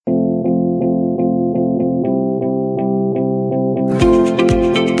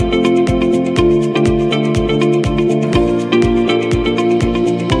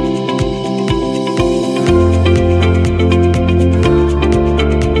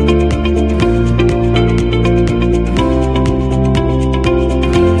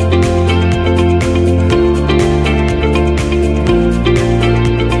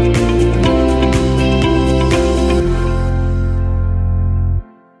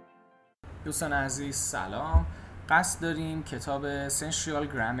دوستان عزیز سلام. قصد داریم کتاب Essential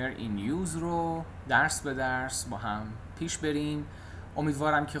Grammar in Use رو درس به درس با هم پیش بریم.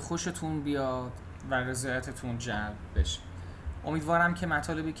 امیدوارم که خوشتون بیاد و رضایتتون جلب بشه. امیدوارم که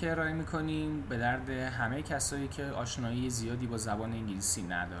مطالبی که ارائه میکنیم به درد همه کسایی که آشنایی زیادی با زبان انگلیسی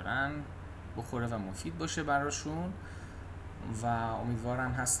ندارن بخوره و مفید باشه براشون، و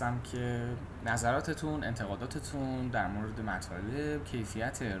امیدوارم هستم که نظراتتون، انتقاداتتون در مورد مطالب،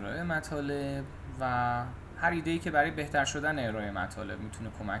 کیفیت ارائه مطالب و هر ایده‌ای که برای بهتر شدن ارائه مطالب میتونه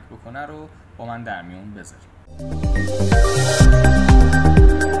کمک بکنه رو با من در میون بذارید.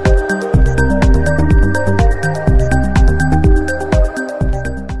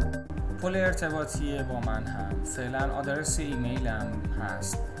 پل ارتباطی با من هم فعلا آدرس ایمیلم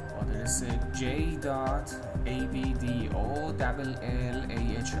هست، آدرس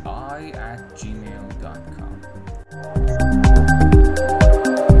j.abdolllahi@gmail.com.